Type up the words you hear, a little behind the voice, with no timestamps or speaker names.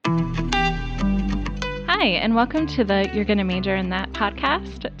Hi, and welcome to the You're Gonna Major in That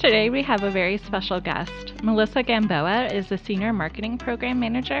podcast. Today we have a very special guest. Melissa Gamboa is the Senior Marketing Program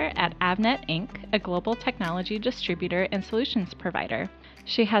Manager at Avnet Inc., a global technology distributor and solutions provider.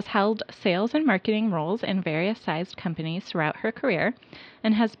 She has held sales and marketing roles in various sized companies throughout her career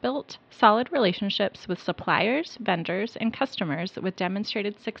and has built solid relationships with suppliers, vendors, and customers with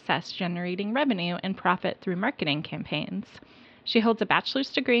demonstrated success generating revenue and profit through marketing campaigns. She holds a bachelor's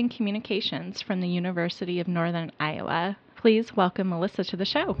degree in communications from the University of Northern Iowa. Please welcome Melissa to the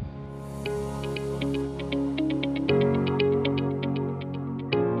show.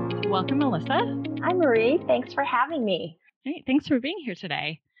 Welcome, Melissa. Hi, Marie. Thanks for having me. Hey, thanks for being here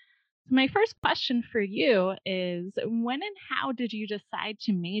today. My first question for you is, when and how did you decide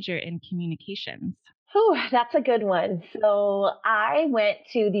to major in communications? That's a good one. So I went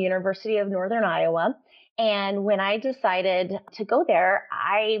to the University of Northern Iowa. And when I decided to go there,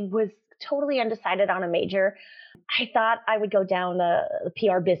 I was totally undecided on a major. I thought I would go down the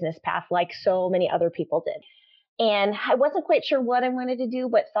PR business path like so many other people did. And I wasn't quite sure what I wanted to do,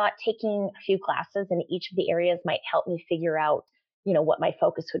 but thought taking a few classes in each of the areas might help me figure out, what my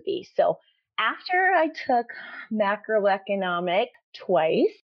focus would be. So after I took macroeconomics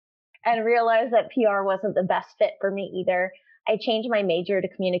twice and realized that PR wasn't the best fit for me either, I changed my major to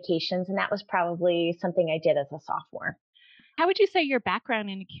communications, and that was probably something I did as a sophomore. How would you say your background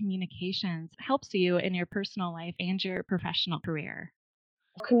in communications helps you in your personal life and your professional career?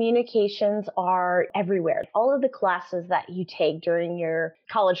 Communications are everywhere. All of the classes that you take during your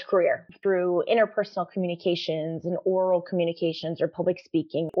college career through interpersonal communications and oral communications or public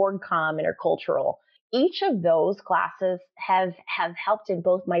speaking, org comm, intercultural, each of those classes have helped in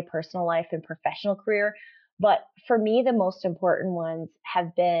both my personal life and professional career. But for me, the most important ones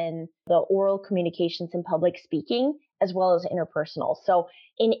have been the oral communications and public speaking, as well as interpersonal. So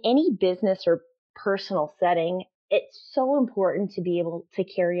in any business or personal setting, it's so important to be able to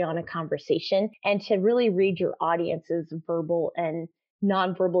carry on a conversation and to really read your audience's verbal and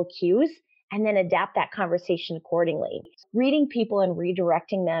nonverbal cues and then adapt that conversation accordingly. Reading people and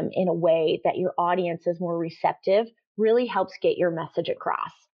redirecting them in a way that your audience is more receptive really helps get your message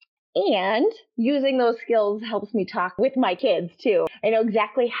across. And using those skills helps me talk with my kids too. I know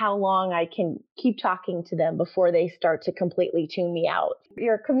exactly how long I can keep talking to them before they start to completely tune me out.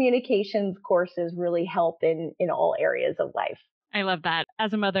 Your communications courses really help in all areas of life. I love that.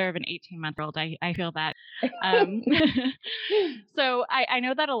 As a mother of an 18-month-old, I feel that. So I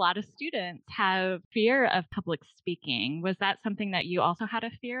know that a lot of students have fear of public speaking. Was that something that you also had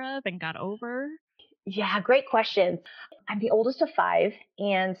a fear of and got over? Yeah, great question. I'm the oldest of 5.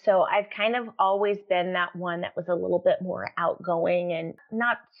 And so I've kind of always been that one that was a little bit more outgoing and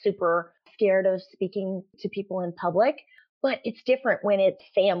not super scared of speaking to people in public. But it's different when it's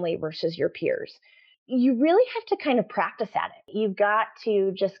family versus your peers. You really have to kind of practice at it. You've got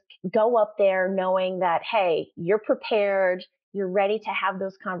to just go up there knowing that, hey, you're prepared, you're ready to have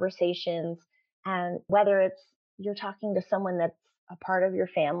those conversations. And whether it's you're talking to someone that's a part of your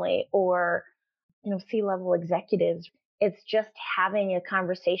family or C-level executives. It's just having a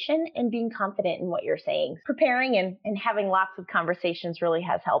conversation and being confident in what you're saying. Preparing and having lots of conversations really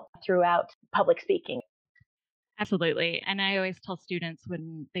has helped throughout public speaking. Absolutely. And I always tell students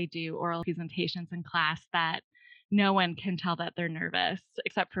when they do oral presentations in class that no one can tell that they're nervous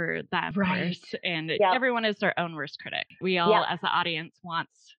except for them, of course. And everyone is their own worst critic. We all, as the audience,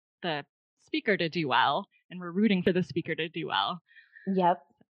 wants the speaker to do well, and we're rooting for the speaker to do well. Yep.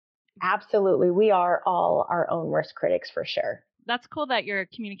 Absolutely. We are all our own worst critics for sure. That's cool that your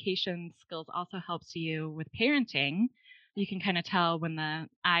communication skills also helps you with parenting. You can kind of tell when the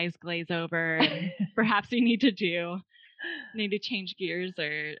eyes glaze over and perhaps you need to change gears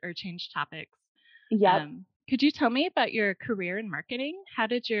or change topics. Yep. Could you tell me about your career in marketing? How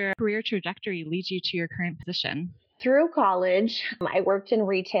did your career trajectory lead you to your current position? Through college, I worked in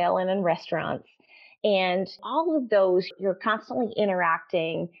retail and in restaurants. And all of those, you're constantly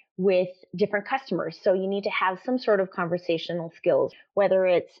interacting with different customers. So you need to have some sort of conversational skills, whether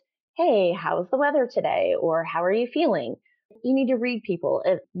it's, hey, how's the weather today? Or how are you feeling? You need to read people.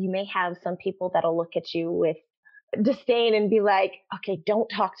 You may have some people that'll look at you with disdain and be like, okay, don't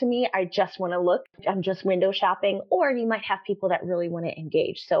talk to me. I just want to look. I'm just window shopping. Or you might have people that really want to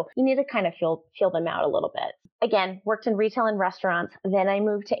engage. So you need to kind of feel them out a little bit. Again, worked in retail and restaurants. Then I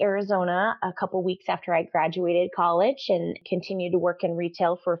moved to Arizona a couple weeks after I graduated college and continued to work in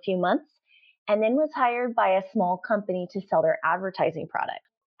retail for a few months. And then was hired by a small company to sell their advertising product.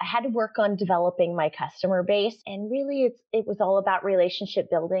 I had to work on developing my customer base. And really, it was all about relationship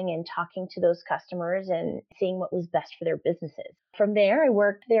building and talking to those customers and seeing what was best for their businesses. From there, I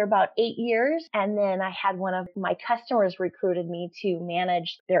worked there about 8 years. And then I had one of my customers recruited me to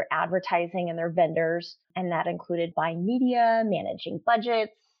manage their advertising and their vendors. And that included buying media, managing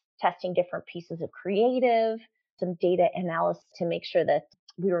budgets, testing different pieces of creative, some data analysis to make sure that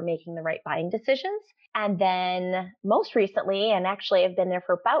we were making the right buying decisions. And then most recently, and actually I've been there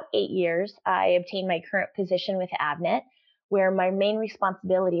for about 8 years, I obtained my current position with Avnet, where my main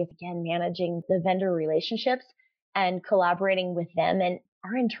responsibility is, again, managing the vendor relationships and collaborating with them and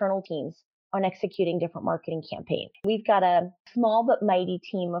our internal teams on executing different marketing campaigns. We've got a small but mighty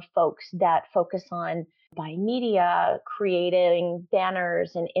team of folks that focus on buying media, creating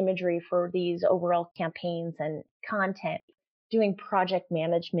banners and imagery for these overall campaigns and content, doing project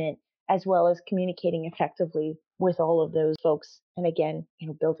management, as well as communicating effectively with all of those folks. And again,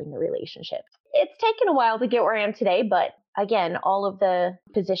 building the relationship. It's taken a while to get where I am today, but again, all of the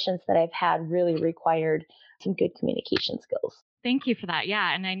positions that I've had really required some good communication skills. Thank you for that.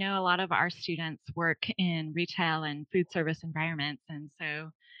 Yeah. And I know a lot of our students work in retail and food service environments. And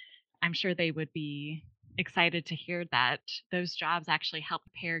so I'm sure they would be excited to hear that those jobs actually help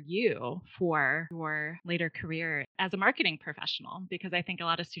prepare you for your later career as a marketing professional, because I think a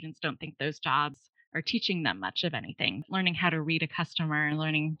lot of students don't think those jobs are teaching them much of anything. Learning how to read a customer and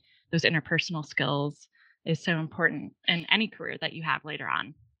learning those interpersonal skills is so important in any career that you have later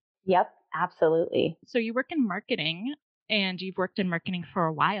on. Yep, absolutely. So you work in marketing and you've worked in marketing for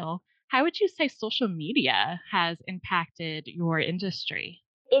a while. How would you say social media has impacted your industry?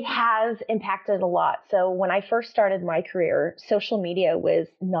 It has impacted a lot. So when I first started my career, social media was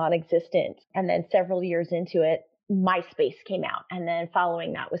non-existent. And then several years into it, MySpace came out. And then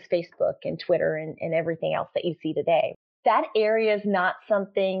following that was Facebook and Twitter and everything else that you see today. That area is not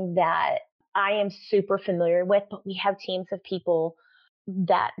something that I am super familiar with, but we have teams of people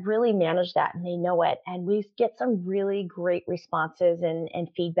that really manage that and they know it. And we get some really great responses and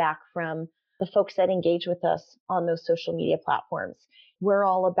feedback from the folks that engage with us on those social media platforms. We're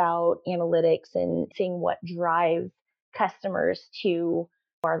all about analytics and seeing what drives customers to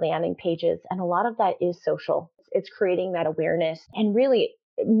our landing pages. And a lot of that is social. It's creating that awareness and really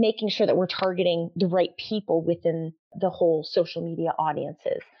making sure that we're targeting the right people within the whole social media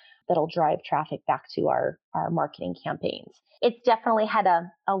audiences that'll drive traffic back to our marketing campaigns. It's definitely had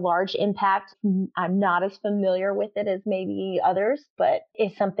a large impact. I'm not as familiar with it as maybe others, but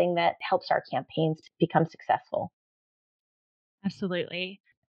it's something that helps our campaigns become successful. Absolutely.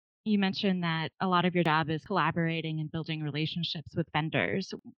 You mentioned that a lot of your job is collaborating and building relationships with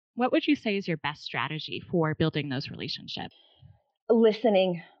vendors. What would you say is your best strategy for building those relationships?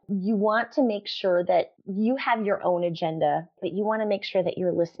 Listening. You want to make sure that you have your own agenda, but you want to make sure that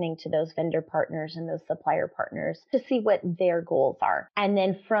you're listening to those vendor partners and those supplier partners to see what their goals are. And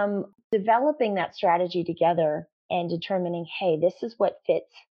then from developing that strategy together and determining, hey, this is what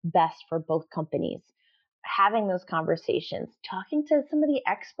fits best for both companies. Having those conversations, talking to some of the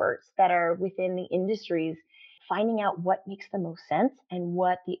experts that are within the industries, finding out what makes the most sense and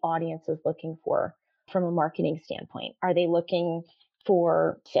what the audience is looking for from a marketing standpoint. Are they looking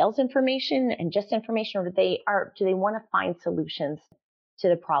for sales information and just information, or do they want to find solutions to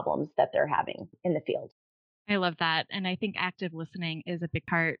the problems that they're having in the field? I love that. And I think active listening is a big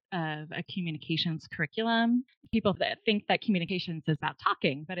part of a communications curriculum. People that think that communications is about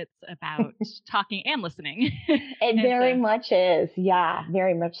talking, but it's about talking and listening. It very much is. Yeah,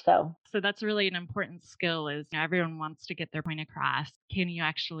 very much so. So that's really an important skill is everyone wants to get their point across. Can you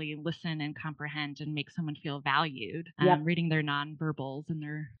actually listen and comprehend and make someone feel valued? Yep. Reading their nonverbals and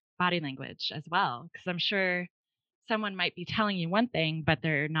their body language as well. Because I'm sure someone might be telling you one thing, but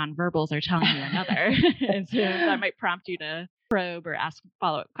their nonverbals are telling you another. And so that might prompt you to probe or ask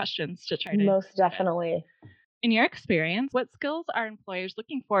follow-up questions to try to... Most definitely. In your experience, what skills are employers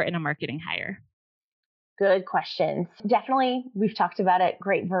looking for in a marketing hire? Good questions. Definitely, we've talked about it,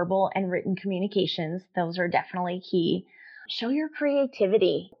 great verbal and written communications. Those are definitely key. Show your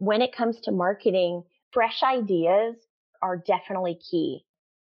creativity. When it comes to marketing, fresh ideas are definitely key.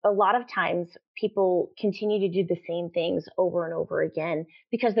 A lot of times people continue to do the same things over and over again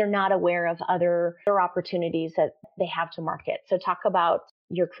because they're not aware of other opportunities that they have to market. So talk about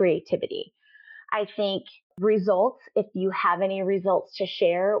your creativity. I think results, if you have any results to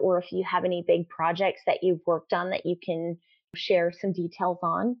share, or if you have any big projects that you've worked on that you can share some details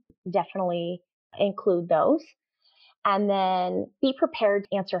on, definitely include those. And then be prepared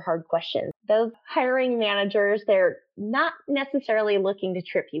to answer hard questions. Those hiring managers, they're not necessarily looking to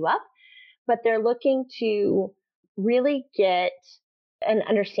trip you up, but they're looking to really get an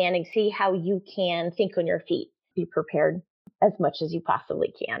understanding, see how you can think on your feet, be prepared as much as you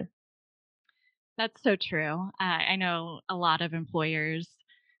possibly can. That's so true. I know a lot of employers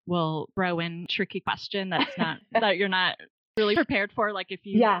will throw in tricky question that's not that you're not really prepared for. Like if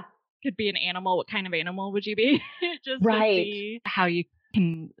you could be an animal, what kind of animal would you be? Just to see how you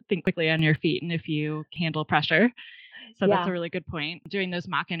can think quickly on your feet and if you handle pressure. So that's a really good point. Doing those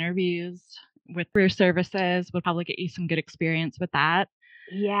mock interviews with career services would probably get you some good experience with that.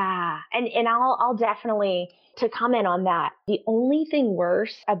 Yeah. And I'll definitely, to comment on that, the only thing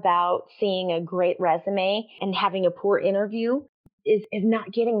worse about seeing a great resume and having a poor interview is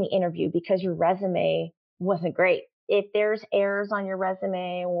not getting the interview because your resume wasn't great. If there's errors on your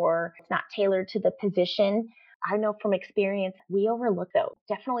resume or it's not tailored to the position, I know from experience, we overlook those.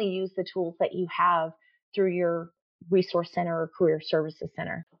 Definitely use the tools that you have through your resource center or career services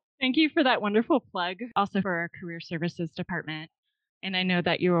center. Thank you for that wonderful plug. Also for our career services department. And I know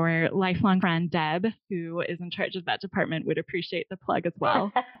that your lifelong friend, Deb, who is in charge of that department, would appreciate the plug as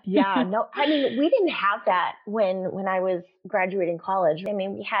well. Yeah, no, I mean, we didn't have that when I was graduating college. I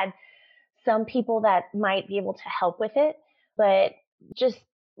mean, we had some people that might be able to help with it, but just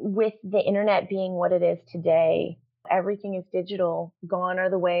with the internet being what it is today, everything is digital. Gone are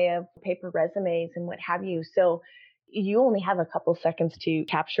the way of paper resumes and what have you. So you only have a couple seconds to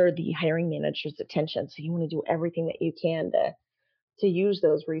capture the hiring manager's attention. So you want to do everything that you can to use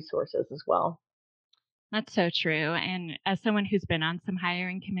those resources as well. That's so true. And as someone who's been on some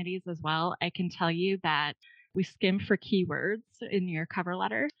hiring committees as well, I can tell you that we skim for keywords in your cover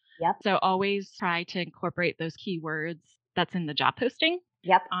letter. Yep. So always try to incorporate those keywords that's in the job posting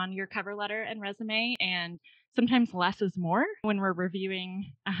on your cover letter and resume. And sometimes less is more. When we're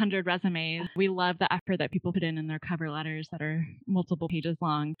reviewing 100 resumes, we love the effort that people put in their cover letters that are multiple pages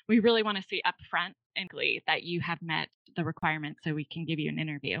long. We really want to see upfront and clearly that you have met the requirements so we can give you an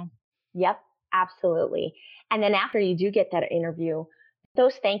interview. Yep, absolutely. And then after you do get that interview,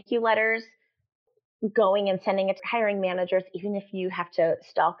 those thank you letters, going and sending it to hiring managers, even if you have to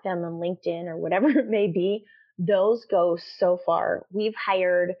stalk them on LinkedIn or whatever it may be, those go so far. We've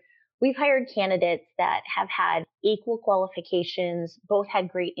hired candidates that have had equal qualifications, both had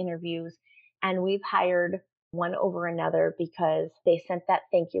great interviews, and we've hired one over another because they sent that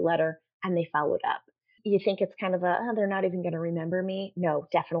thank you letter and they followed up. You think it's kind of they're not even going to remember me. No,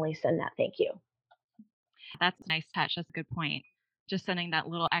 definitely send that thank you. That's a nice touch. That's a good point. Just sending that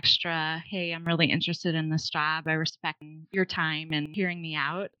little extra, hey, I'm really interested in this job. I respect your time and hearing me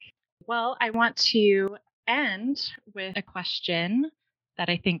out. Well, I want to end with a question that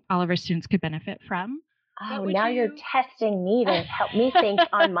I think all of our students could benefit from. Oh, now you're testing me to help me think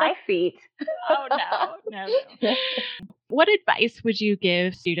on my feet. Oh, no. What advice would you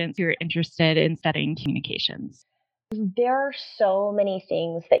give students who are interested in studying communications? There are so many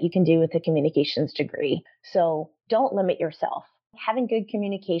things that you can do with a communications degree. So don't limit yourself. Having good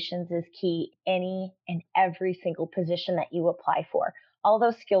communications is key any and every single position that you apply for. All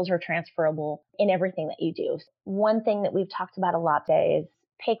those skills are transferable in everything that you do. One thing that we've talked about a lot today is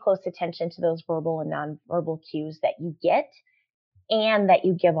pay close attention to those verbal and nonverbal cues that you get and that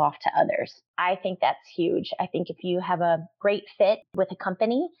you give off to others. I think that's huge. I think if you have a great fit with a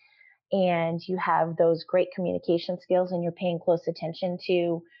company and you have those great communication skills and you're paying close attention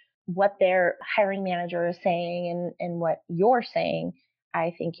to what their hiring manager is saying and what you're saying,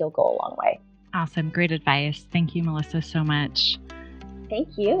 I think you'll go a long way. Awesome. Great advice. Thank you, Melissa, so much.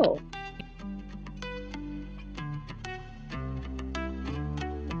 Thank you.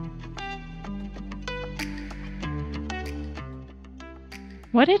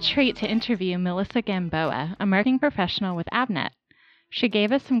 What a treat to interview Melissa Gamboa, a marketing professional with Avnet. She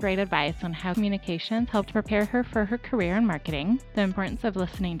gave us some great advice on how communications helped prepare her for her career in marketing, the importance of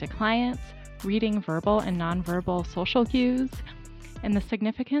listening to clients, reading verbal and nonverbal social cues, and the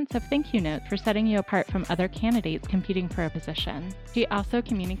significance of thank you notes for setting you apart from other candidates competing for a position. She also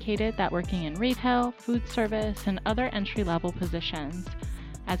communicated that working in retail, food service, and other entry-level positions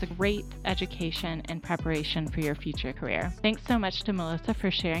as a great education and preparation for your future career. Thanks so much to Melissa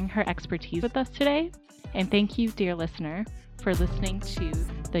for sharing her expertise with us today. And thank you, dear listener, for listening to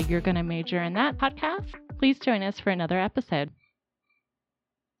the You're Gonna Major in That podcast. Please join us for another episode.